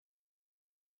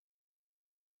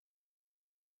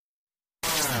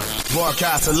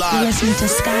Broadcast live. Listen to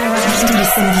Skyrock tous les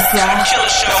samedis soirs.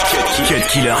 Cut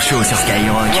Killer Show sur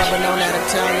Skyrock. Never known that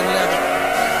Italian leather.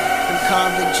 Them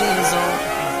convict jeans on.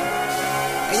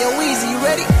 Hey yo, Weezy, you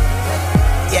ready?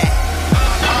 Yeah.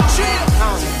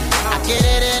 I get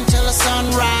it in till the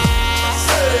sunrise.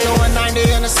 Doing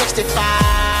 90 in a 65.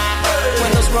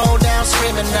 Windows roll down,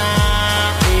 screaming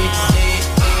now.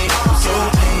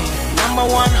 Number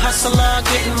one hustler,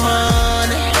 getting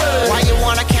money. Why you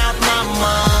wanna count my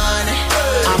money?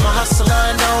 I'm a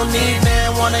hustler, don't need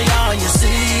man, one of y'all, you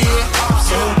see it.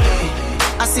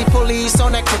 I see police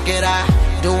on that crooked eye.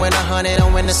 Doing 100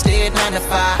 on interstate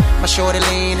 95. My shorty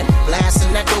leaning,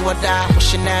 blasting that do or die.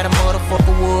 Wishing that a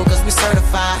motherfucker would, cause we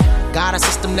certified. Got a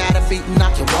system that'll beat and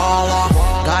knock your wall off.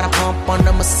 Got a pump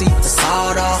under my seat to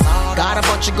sawed off. Got a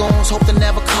bunch of goons, hope to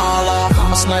never call off.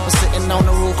 I'm a sniper sitting on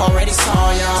the roof, already saw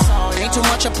y'all. Ain't too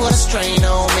much, I put a strain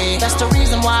on me. That's the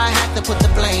reason why I have to put the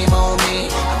blame on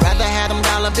me. I'd rather have them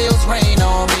dollar bills rain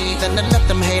on me than to let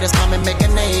them haters come and make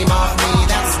a name off me.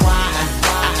 That's why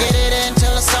I get it in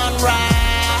till the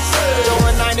sunrise.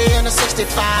 Doing 90 in a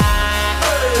 65.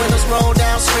 Windows roll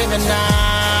down, screaming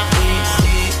now.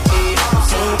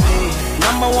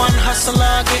 Number one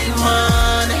hustler, getting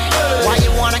money. Why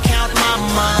you wanna count my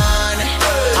money?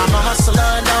 I'm a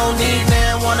hustler, don't need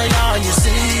man, one of y'all, you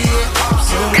see it.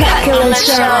 Cut Killer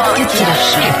Show. Cut Killer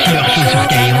Show. Cut Killer Show sur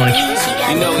Skyrock.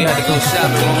 You know we had to go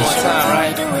shopping one more time, right?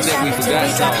 I think we forgot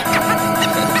something.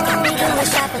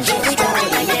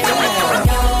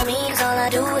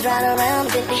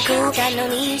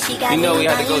 You know we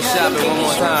had to go shopping one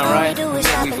more time, right? I think we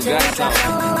forgot something.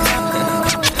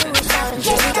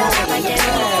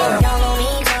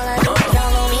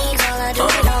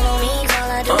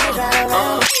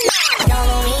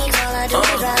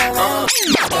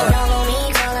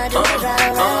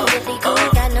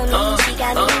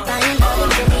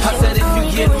 I said if you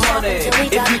get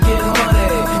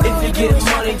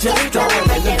money, just throw it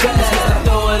in the bag.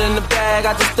 Throw it in the bag,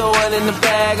 I just throw it in the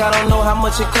bag. I don't know how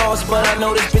much it costs, but I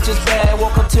know this bitch is bad.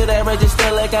 Walk up to that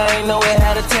register like I ain't know it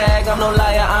had a tag. I'm no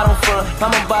liar, I don't front.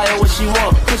 I'ma buy her what she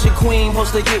want. Cause your queen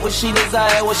supposed to get what she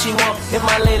desire, what she want. If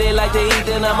my lady like to eat,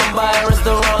 then I'ma buy her a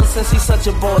restaurant. Since he's such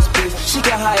a boss bitch, she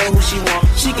can hire who she want.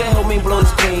 She can help me blow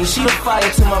this clean. She a fire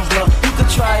to my blunt. You can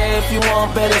try it if you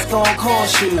want, bet it's gon'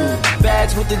 cost you.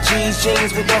 Bags with the G's,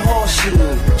 jeans with the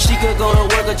horseshoe. She could go to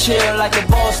work or chill like a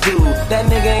boss do. That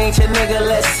nigga ain't your nigga,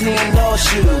 let's see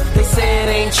endorse you. They say it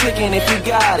ain't trickin' if you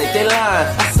got it, they lying.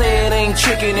 I say it ain't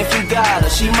trickin' if you got her,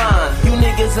 she mine. You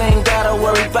niggas ain't gotta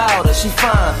worry about her, she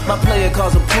fine. My player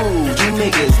calls approved, you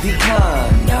niggas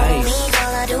decline. Nice.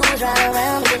 All I do is ride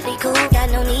around, if we cool, got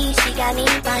no need, she got me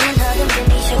buying her them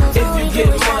Jimmy shoes. If you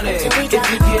get money, if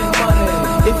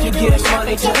you get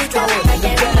money, just throw it in the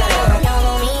bag. Y'all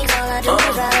know me, all I do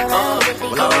is ride around, if we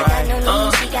cool, got no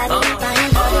need, she got me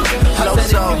buying her them Jimmy shoes. I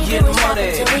said if you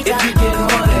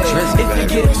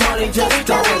get money, just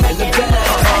throw it in the bag.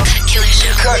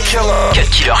 Cut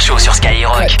Killer Show sur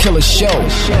Skyrock. Cut Killer Show.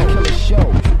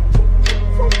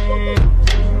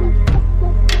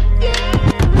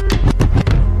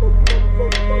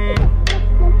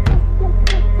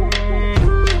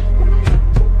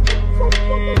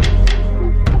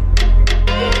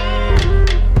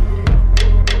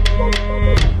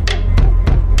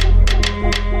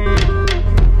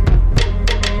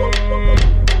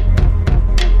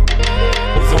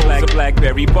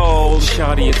 Blackberry bowl,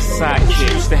 shawty is a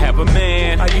sidekick. Used to have a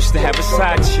man, I used to have a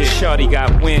side chick. Shawty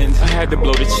got wind, I had to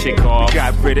blow the chick off.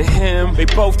 Got rid of him, they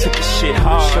both took the shit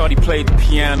hard. Shawty played the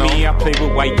piano, me, I played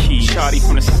with white keys. Shawty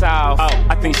from the south,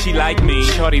 I think she like me.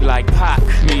 Shawty like Pac,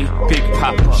 me, Big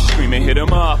Papa. Screaming, hit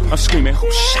him up, I'm screaming,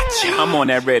 who shot you? I'm on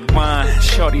that red wine,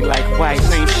 shawty like white.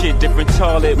 Same shit, different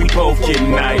toilet, we both get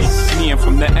nice. Me, I'm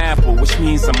from the Apple, which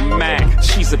means I'm Mac.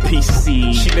 She's a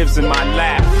PC, she lives in my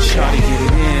lap. Shawty get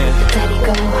it in. Daddy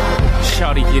go.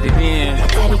 Shawty get it in.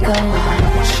 Daddy go.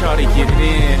 Shawty get it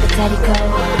in. Daddy go.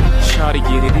 Shawty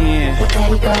get it in.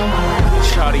 Daddy go.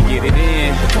 Shawty get it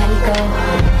in. Daddy go.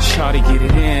 Shawty get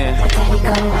it in. Daddy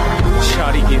go.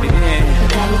 Shawty get it in.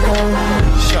 Daddy go.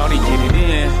 Shawty get it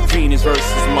in. Venus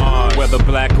versus Mars. Whether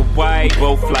black or white,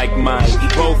 both like Mike.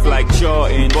 Both like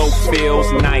Jordan. Both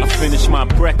feels nice. I finish my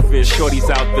breakfast. Shorty's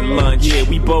out to lunch. Yeah,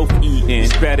 we both eating.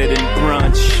 It's better than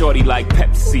brunch. Shorty like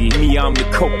Pepsi. Me, I'm the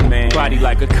Coke man. Body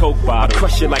like a Coke bottle. I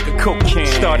crush it like a Coke can.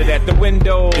 Started at the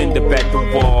window. End up at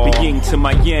the wall. The yin to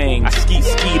my yang. I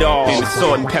skeet off. In a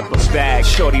salt and pepper bag.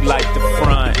 Shorty like the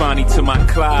front. Bonnie to my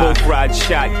Clyde. Both ride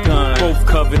shotgun. Both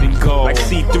covered in gold. Like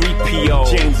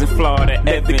C-3PO. James in Florida.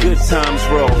 Let the good times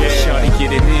roll. Yeah. Shorty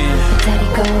get it in. Daddy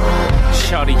go.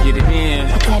 Shawty get it in.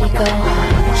 Daddy go.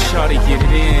 Shawty get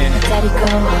it in. Daddy go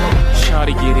home.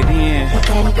 Shawty get it in.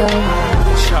 Daddy go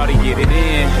home. Shawty get it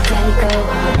in. Daddy go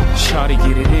home. Shawty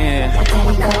get it in.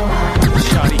 Daddy go home.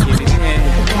 Shawty get it in.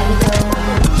 Daddy go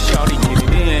home. Shawty get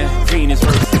it in. Venus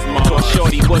versus Mars.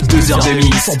 Shawty was 2 heures de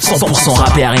mix, 100%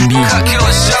 rap et R&B.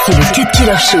 C'est le Cut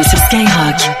Killer Show sur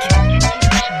Skyrock.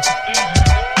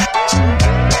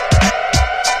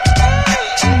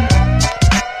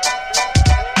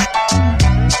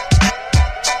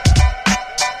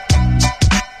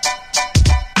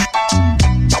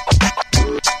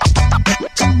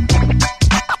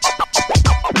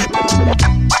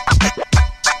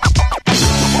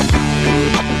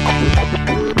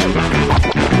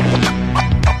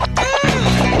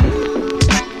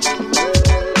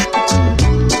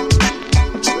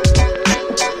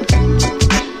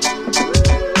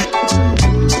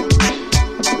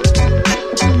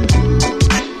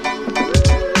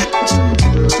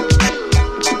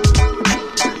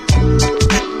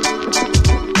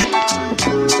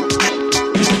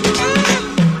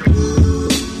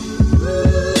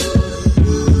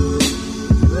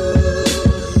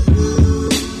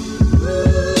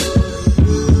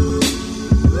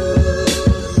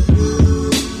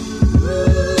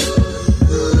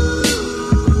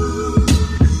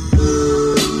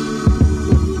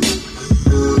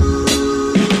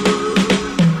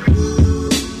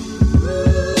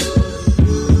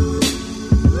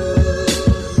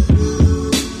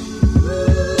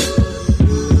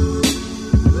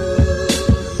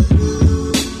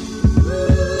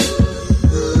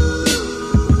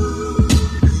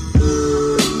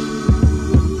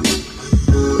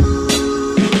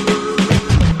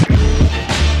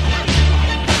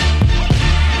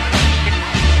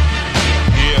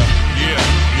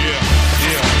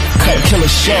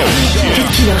 Cut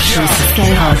Killer Show sur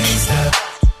Skyrock.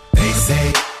 They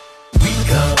say we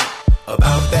come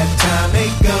about that time they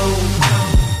go.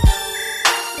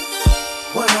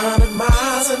 100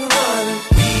 miles and running.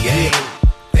 We ain't,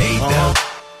 they don't.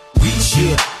 We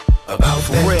shoot about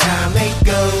that real time they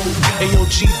go. Hey yo,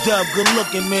 G-Dub, good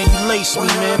looking, man. You lace me,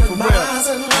 man, for real.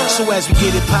 So as we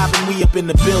get it poppin', we up in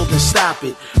the building, stop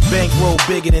it. Bankroll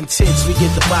bigger than tits, we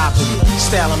get the boppin'.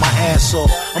 Styling my ass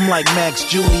off, I'm like Max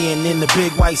Julian in the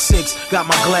big white 6. Got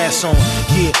my glass on,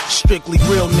 yeah, strictly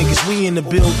real niggas. We in the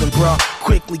building, bro.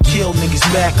 Quickly kill niggas,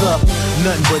 back up.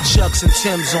 Nothing but Chucks and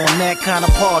Timbs on that kind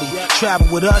of party. Travel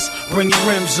with us, bring your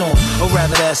rims on. Or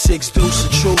rather that 6 deuce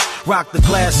of truth. Rock the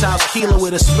glass house, kilo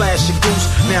with a splash of goose.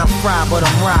 Now I'm fried, but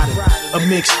I'm riding. A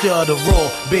mixture of the raw.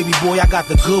 Baby boy, I got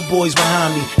the good boys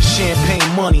behind me.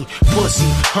 Champagne money, pussy,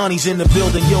 honey's in the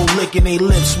building. Yo, licking they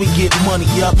lips, we get money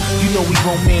up. You know we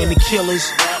gon' man the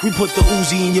killers. We put the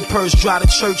Uzi in your purse, drive to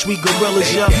church, we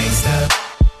gorillas, yup.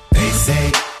 They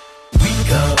say we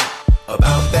come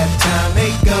about that time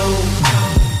they go.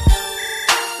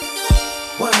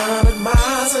 100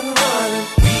 miles and running.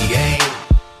 We ain't,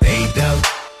 they don't.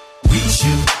 We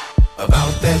shoot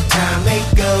about that time they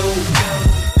go.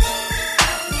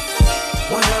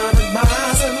 100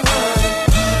 miles and running.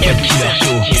 Cut Killer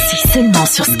Show. C'est seulement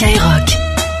sur Skyrock.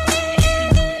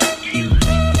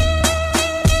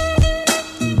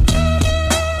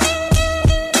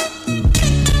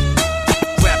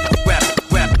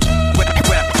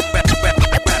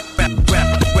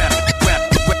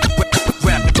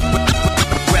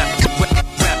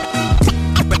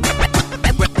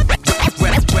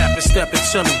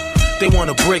 To me. They want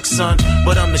a brick, son,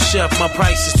 but I'm the chef. My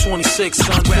price is 26,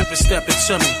 son. Rappers stepping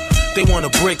to me. They want a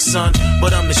brick, son,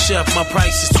 but I'm the chef. My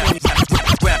price is 20.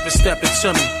 Rappers stepping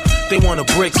to me. They want a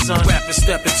brick, son. Rappers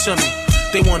stepping to me.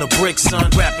 They want a brick, son.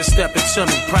 Rappers stepping to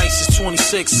me. Price is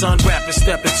 26, son. Rappers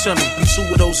stepping to me. And 2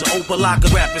 of those are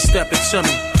Opalaka. Rappers stepping to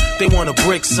me. They want a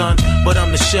brick, son, but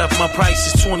I'm the chef. My price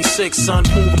is 26, son.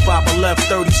 Moving pop a left,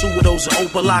 32 of those are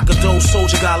Opalaka. Those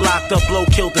soldier got locked up, blow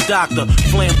killed the doctor.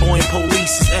 Flamboyant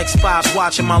police, X5s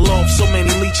watching my loft. So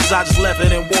many leeches, I just left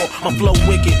it in war. My flow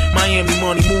wicked, Miami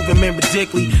money moving, man,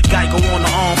 ridiculously. Geico on the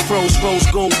arm, froze, rose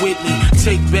gold with me.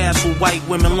 Take baths with white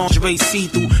women, lingerie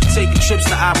see-through. Taking trips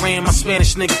to Iran, my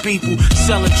Spanish nigga people.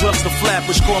 Selling drugs to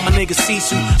Flatbush, call my nigga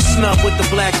Sisu. Snub with the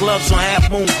black gloves on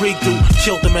Half Moon Creek through.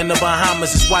 Killed them in the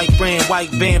Bahamas, it's white brand, white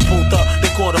band pulled up. They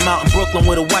caught him out in Brooklyn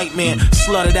with a white man.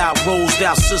 Slutted out, rosed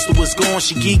out, sister was gone,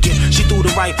 she geeking. She threw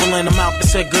the rifle in the mouth and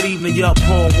said, good evening, yup,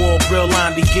 Paul Wall, real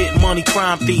line, they get money,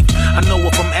 crime thief. I know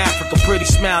her from Africa, pretty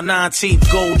smile, 9 teeth,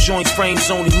 gold joints, frames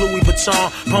only, Louis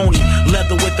Vuitton, pony,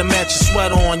 leather with the matching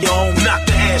sweat on, yo, homie. Knock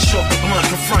the ash off the blunt,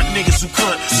 confront niggas who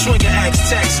cunt. Swinging axe,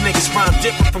 tax niggas, rhyme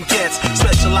different from cats.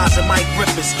 Specialize in mic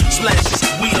rippers, splashes,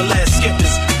 we the last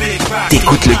skippers, big rock.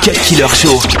 T'écoutes le Cut Killer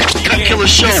Show. Cut Killer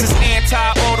Show. This is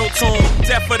anti-auto-tune.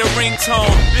 death for the ringtone.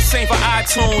 This ain't for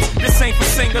iTunes, this ain't for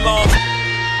sing-alongs.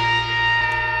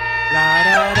 La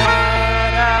da da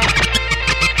da.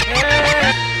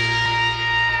 Hey.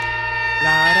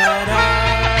 La da da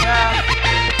da.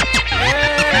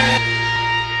 Hey.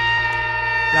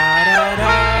 La da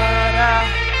da da.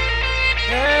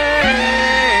 Hey.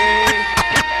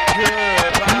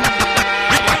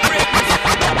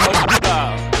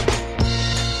 Goodbye.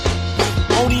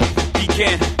 Only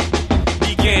begin.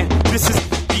 This is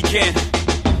begin.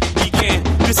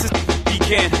 This is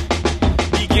begin.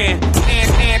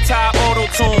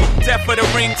 Anti-auto-tune, death for the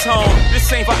ringtone.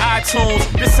 This ain't for iTunes,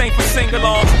 this ain't for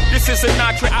sing-alongs. This is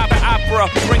Sinatra opera,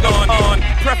 bring on.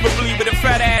 Preferably with a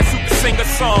fat ass who can sing a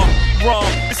song.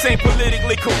 Wrong, this ain't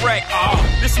politically correct.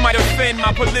 This might offend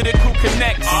my political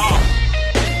connects.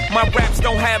 My raps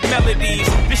don't have melodies.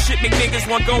 This shit make niggas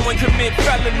want go and commit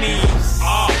felonies.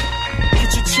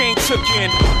 Get your chain took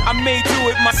in. I may do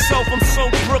it myself, I'm so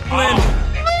Brooklyn.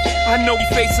 I know we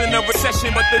facing a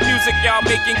recession, but the music y'all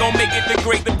making gon' make it the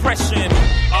Great Depression.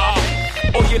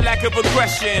 Or your lack of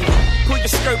aggression. Pull your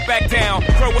skirt back down,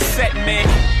 throw a set, man.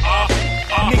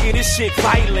 Nigga, this shit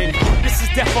violent. This is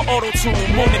death for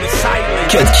auto-tune, moment is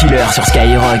silent. Cut Killer sur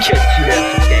Skyrock.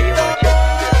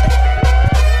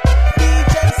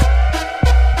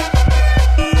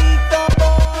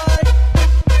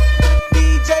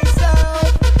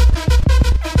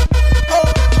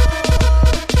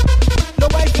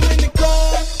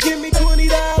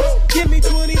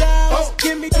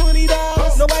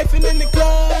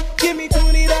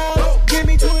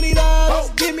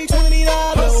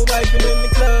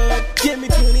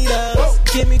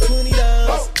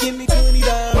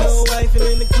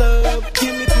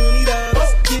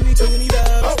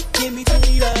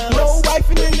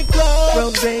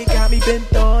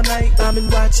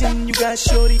 You got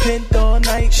shorty pinned all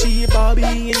night. She a Barbie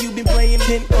and you been playing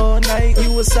Kent all night.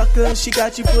 You a sucker, she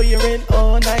got you for your rent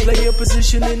all night. Play your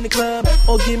position in the club,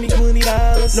 or give me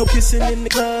 $20. No kissing in the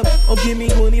club, or give me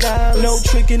 $20. No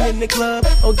tricking in the club,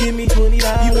 or give me $20.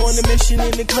 You on a mission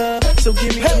in the club, so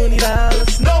give me $20.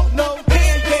 No,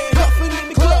 hand cuffing in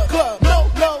the club. No,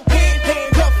 hand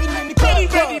cuffing in the club.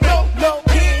 No,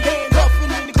 hand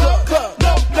cuffing in the club.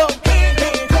 No,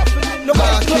 hand cuffing in the club.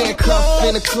 I can't cuff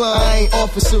in the club. I ain't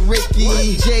Officer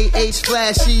Ricky. JH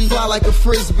flashy, fly like a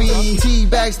frisbee.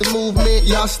 T-bags the movement,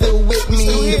 y'all still with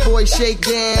me. The boy shake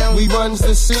down, we runs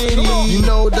the city. You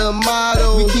know the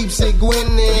motto, we keeps it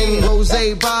gwinning.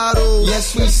 Rosé bottle,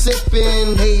 yes we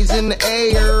sippin'. Haze in the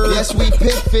air, yes we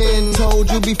piffin'. Told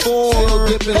you before, still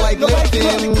dipping like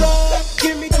Lipton.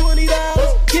 Give me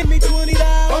 $20, give me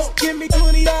 $20, give me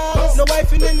 $20. No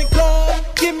wifing in the club,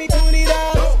 give me $20,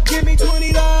 give me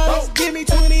 $20, give me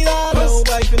 $20. No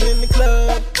wifing in the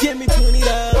club, give me $20,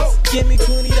 give me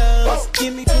 $20,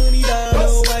 give me $20.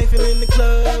 No wifing in the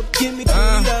club, give me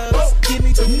 $20, give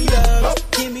me $20,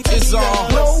 give me $20. It's all.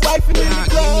 No wifing in the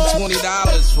club. Give me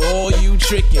 $20 for all you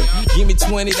tricking. Give me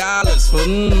 $20 for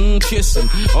kissing.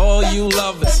 All you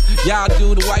lovers, y'all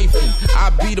do the wifing. I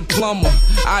be the plumber,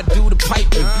 I do the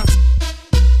piping.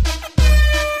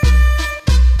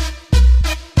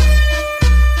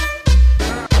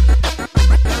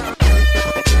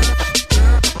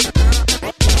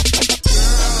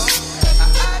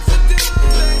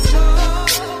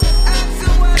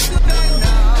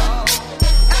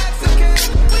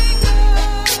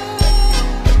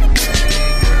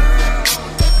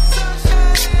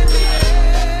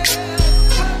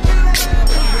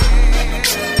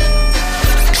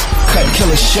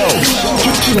 Killer Show.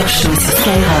 Cut Killer Show sur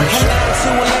Skyrock.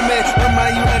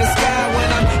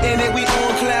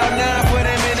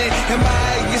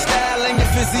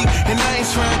 And I ain't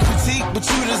trying to critique, but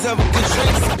you deserve a good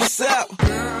drink. What's up?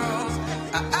 Girls,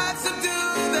 I ask them, do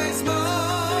they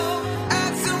smoke?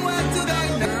 Ask them, what do they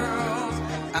know?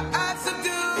 I ask them,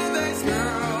 do they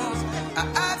smoke? I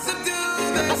ask them, do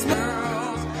they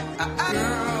smoke? I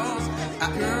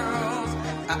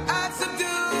ask them,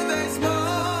 do they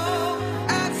smoke?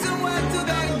 Ask them, what do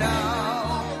they know?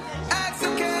 Ask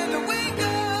them, can we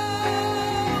go?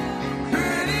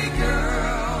 Pretty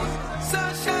girls,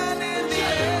 sunshine in the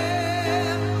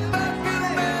air,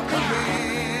 perfume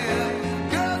everywhere.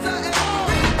 Girls are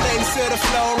everywhere. Ladies to the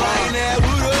floor right now.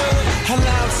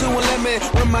 Allow to a limit.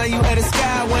 Remind you of the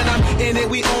sky when I'm in it.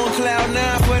 We on cloud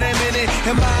 9 for that minute.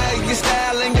 Admire your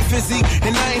style and your physique.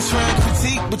 And I ain't trying to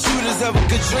critique, but you deserve a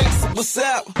good drink. So what's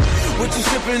up? What you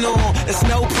sipping on? It's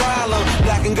no problem.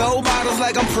 Black and gold bottles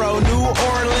like I'm pro New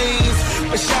Orleans.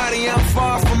 But shawty, I'm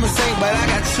far from a saint, but I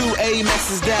got 2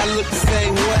 Amexes that look the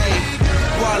same way.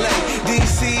 Wale,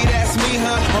 DC, that's me,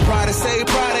 huh? I'm proud to say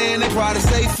Prada and they proud to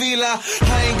say Fila.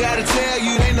 I ain't gotta tell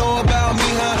you, they know about me,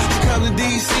 huh? You come to DC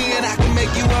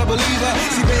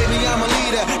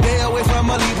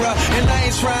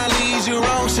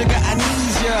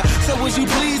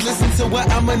listen to what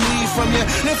I'ma need from you.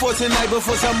 Live for tonight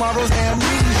before tomorrow's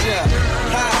amnesia.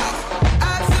 Ha.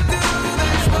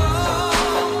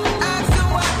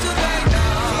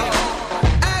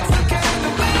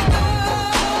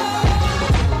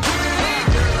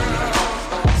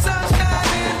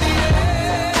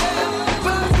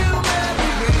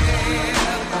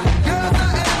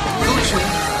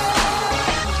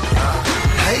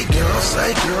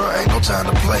 Say girl, ain't no time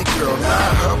to play, girl. Nah,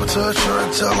 I heard me touch her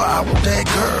and tell her I want that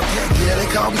girl. Yeah, they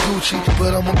call me Gucci,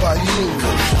 but I'ma buy you Louis.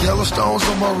 Yellowstones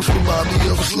on my roof remind me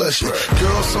of a slushy.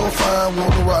 Girl so fine,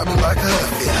 wanna ride me like a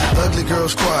huffy. Ugly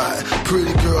girls quiet,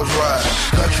 pretty girls ride.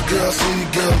 Country girl, city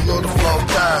girl, love the flow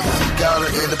diamonds. Got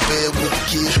her in the bed with the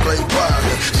kids straight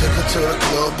wireless. Took her to the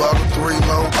club, bought her 3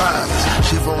 Long Islands.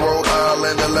 She from Rhode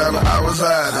Island, Atlanta, I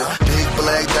reside in. Big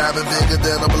black diamond, bigger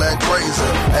than a black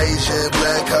razor. Asian,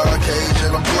 black,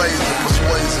 Caucasian, I'm blazing,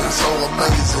 persuasive, so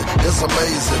amazing. It's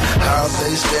amazing how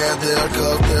they stand there,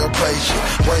 cause they're patient.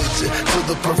 Waiting till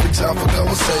the perfect time for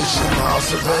conversation. My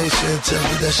observation tell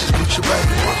me that she's Gucci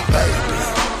baby.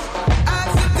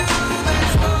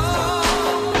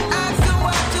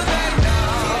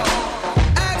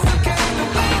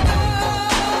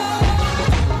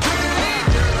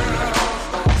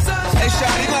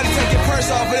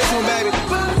 Off of this one, baby.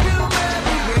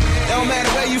 Don't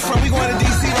matter where you from, we going to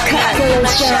DC right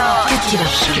now. Cut Killer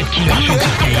Show.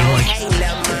 Hey,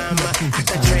 lil' mama, I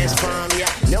could transform ya.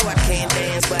 No, I can't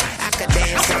dance, but I could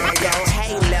dance on ya.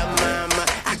 Hey, lil' mama,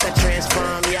 I could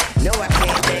transform ya. No, I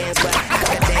can't dance, but I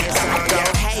could dance on ya.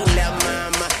 Hey, lil'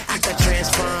 mama, I could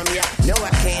transform ya. No,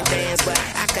 I can't dance, but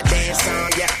I could dance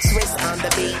on ya. Swiss on the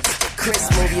beat, Chris,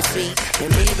 move your feet,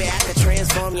 and baby, I could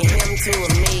transform you him to a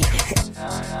me.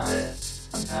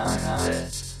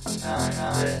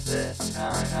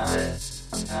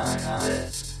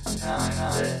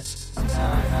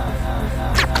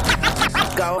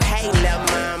 Go, hey, lil'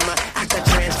 mama, I could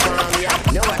transform ya.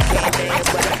 No, I can't dance,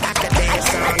 but I could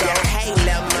dance on ya. Hey,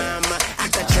 lil' mama, I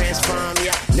could transform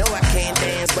ya. No, I can't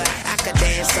dance, but I could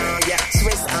dance on ya.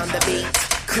 Swiss on the beat,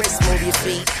 Chris, move your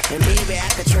feet, and baby, I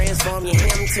could transform you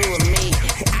him to a me.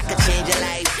 I could change your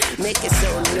life, make it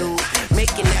so new,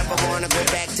 make you never wanna go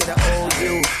back to the old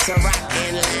you. So rock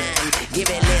and lime, give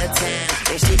it a little time,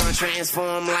 and she gon'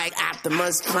 transform like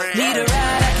Optimus Prime. Need a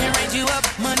ride, I can raise you up,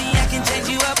 money, I can change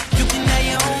you up. You can have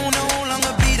your own, no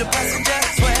longer be the passenger.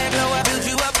 Swag low, I build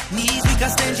you up, knees weak, I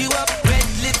stand you up. Red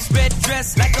lips, red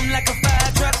dress, like I'm like a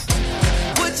fire truck.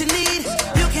 What you need,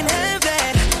 you can have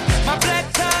that. My black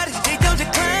card, they don't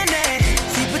decline that.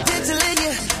 See potential in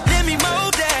you, let me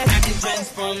mold that. I can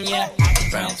transform ya, I can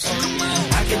transform ya.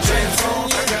 I can transform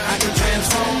ya, I can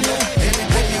transform ya.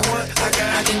 Anything you want,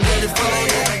 I can get it for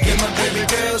ya. Get my baby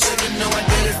girl, so you know I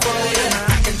did it for ya.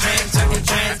 I can transform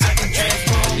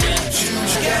ya.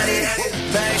 Shoes, you got it.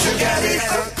 Bags, you got it.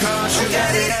 Cars, you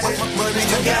got it. Money,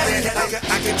 you got it.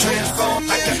 I can transform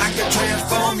ya, I can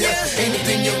transform ya.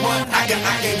 Anything you want, I can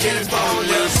get it for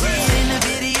ya. In the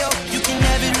video, you can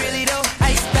have it really though.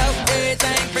 Iced out,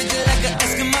 everything, frigid like an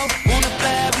Eskimo. Wanna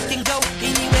fly, we can go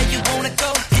anywhere you wanna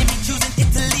go. Jimmy choosing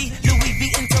Italy, Louis V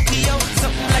in Tokyo.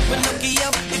 Something like Pinocchio,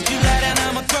 if you lie down,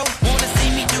 I'ma grow. Wanna see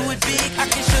me do it big, I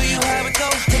can show you how it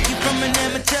goes. Take you from an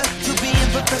amateur to being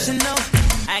professional.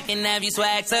 I can have you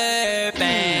swag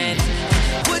surfing.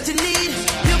 What you need,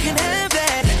 you can have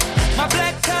that. My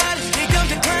black card, they don't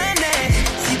decline that.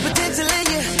 See potential in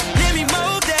you, let me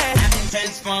mold that. I can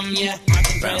transform ya, I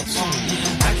can transform ya.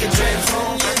 I can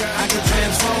transform ya, I can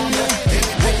transform ya.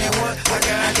 Anything you want,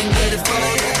 I can get it for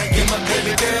ya. Get my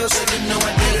baby girl, so you know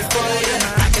I did it for ya.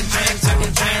 I can transform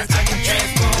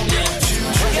ya.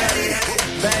 Shoes, you got it.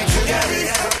 Bags, you got it.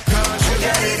 Cars, you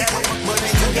got it.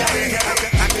 Money, you got it.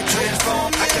 I can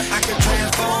transform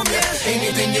ya.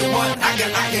 Anything you want, I can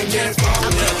get it for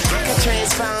ya. I can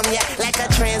transform ya like a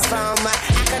transformer.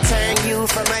 I can turn you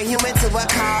from a human to a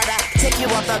carter. Take you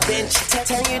off the bench,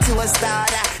 turn you to a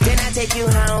starter. Then I take you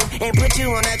home and put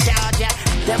you on a charger.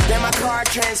 Then my car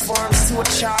transforms to a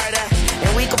charter,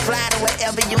 and we can fly to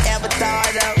wherever you ever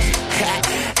thought of.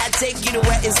 I take you to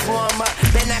where it's warmer.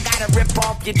 Then I gotta rip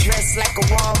off your dress like a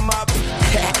warm up.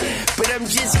 But I'm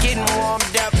just getting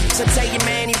warmed up. So tell your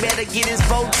man he better get his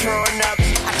Voltron up.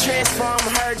 I transform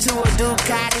her to a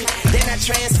Ducati, then I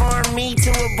transform me to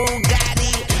a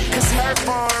Bugatti. Cause her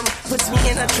form puts me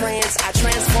in a trance. I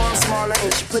transform smaller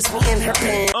and she puts me in her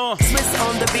pants. Swiss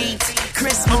on the beat,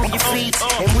 Chris move your feet,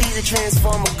 and we to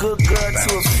transform a good girl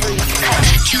to a freak.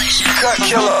 Cut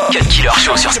Killer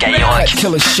Show sur Skyrock. Cut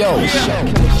Killer Show.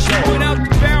 Without the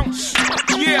bounce,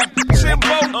 yeah,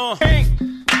 Timbo, Hank,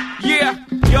 yeah,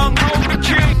 Young Holy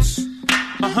Kings,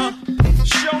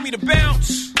 show me the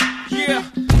bounce, yeah,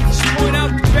 point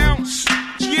out the bounce.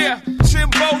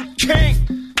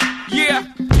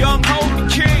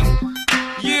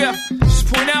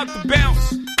 the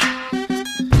bounce.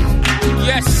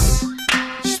 Yes,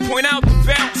 just point out the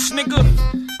bounce, nigga.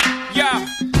 Yeah.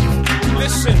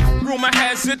 Listen, rumor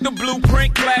has it the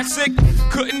Blueprint classic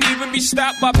couldn't even be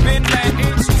stopped by Bin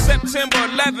Laden. So September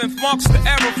 11th marks the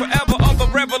era forever of the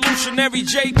revolutionary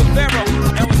Che Guevara.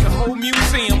 And with the whole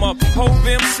museum of whole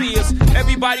MCs,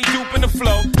 everybody duping the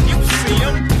flow. You see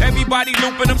them, everybody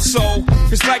looping them so.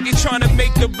 It's like they trying to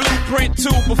make the Blueprint 2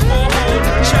 before whole.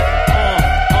 Check,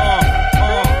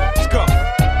 let's go.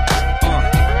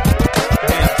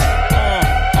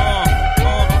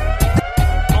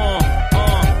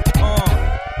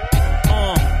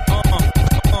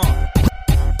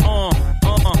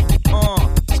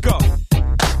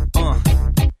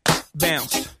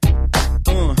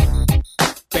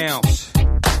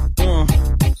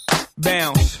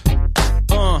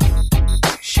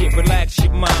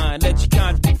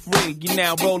 You're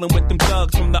now rolling with them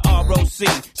thugs from the ROC.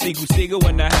 Siegel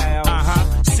in the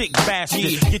house. Sick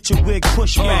bastard. Get your wig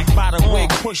pushed back by the wig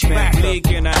push back. League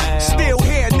in the house. Still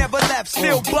here, never left.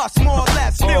 Still bust, more or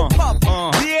less. Still puff.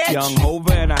 Bitch. Young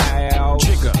Hova in the house.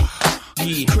 Trigger.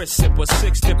 Yeah. Chris Sipper,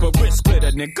 six dipper, wrist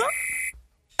splitter, nigga.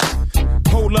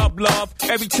 Hold up, love.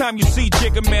 Every time you see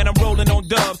Jigga, man, I'm rolling on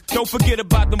dubs. Don't forget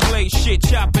about them blaze shit,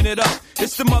 chopping it up.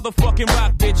 It's the motherfucking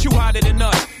rock, bitch. You hotter than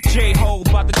us. J-Ho,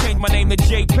 about to change my name to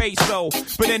J Peso.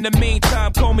 But in the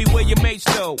meantime, call me where your mates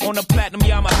though. On a platinum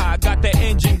Yamaha, got that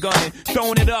engine gunning.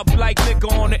 Throwing it up like liquor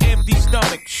on an empty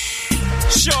stomach.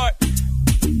 Short,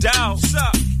 down, what's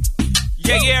up?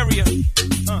 Yay area.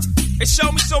 It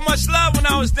showed me so much love when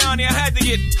I was down there. I had to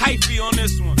get hypey on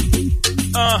this one.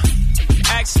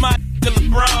 Ask my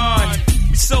LeBron.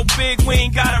 We so big we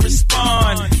ain't gotta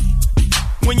respond.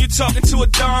 When you talking to a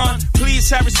Don, please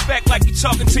have respect like you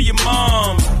talking to your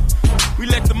mom. We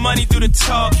let the money do the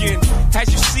talking. As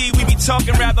you see, we be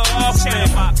talking rather often.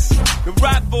 The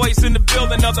Rock Boys in the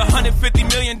building, another 150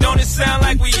 million. Don't it sound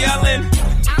like we yelling?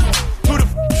 Who the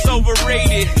f***'s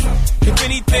overrated? If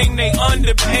anything, they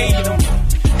underpaid them.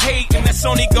 Hating, that's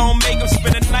only gonna make them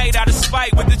spend a night out of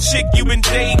spite with the chick you been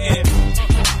dating.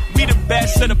 We the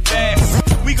best of the best.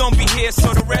 We gon' be here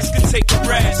so the rest can take a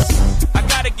rest. I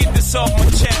gotta get this off my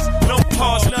chest. No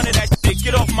pause, none of that shit.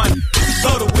 Get off my...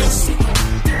 Blow the whistle.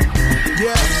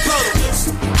 Yeah. Blow the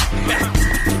whistle.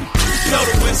 Blow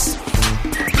the whistle.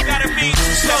 You gotta be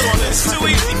slow on this. It's too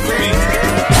easy for me.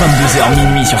 22h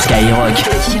minuit sur Skyrock.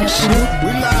 We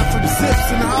live from Zips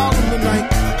in Harlem tonight.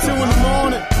 2 in the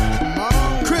morning.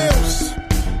 Cribs.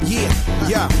 Yeah.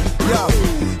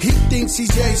 He thinks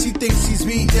he's Jay, she thinks he's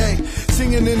B.A.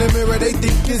 Singing in the mirror, they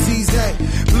think it's easy.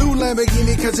 Blue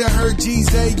Lamborghini, cause I heard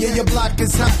G-Zay. Yeah, your block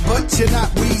is hot, but you're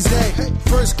not Weezy.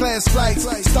 First class flights,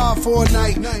 star for a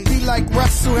night. Be like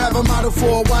Russell, have a model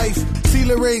for a wife. See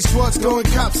Lorraine Schwartz, go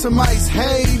and cop some ice.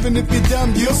 Hey, even if you're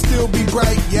dumb, you'll still be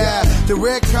bright. Yeah, the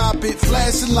red carpet,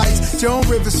 flashing lights. Joan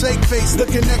Rivers, fake face,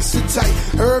 looking extra tight.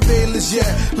 Herb Bayless,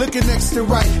 yeah, looking extra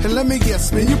right. And let me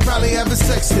guess, man, you probably having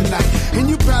sex tonight. And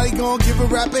you probably gonna give a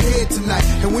rapper head tonight.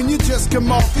 And when you just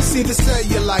come off, you see the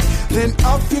cellulite. Then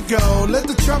off you go, let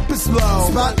the trumpets blow.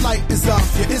 Spotlight is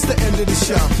off you, it's the end of the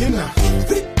show, you know.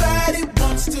 Everybody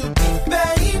wants to be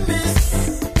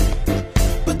famous,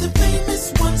 but the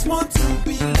famous ones want to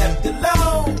be left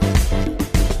alone.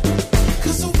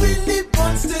 Cause who really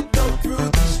wants to go through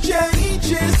these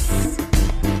changes?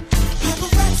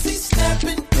 Paparazzi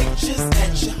snapping pictures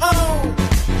at your home.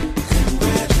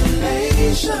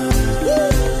 Congratulations.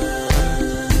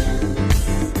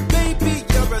 Baby,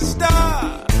 you're a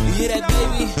star. You hear that,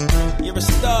 baby? You're a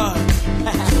star.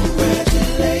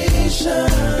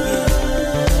 Congratulations.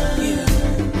 Yeah.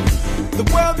 The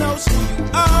world knows who you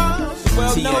are. The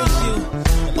world knows you,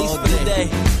 at least for the day.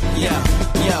 Yeah.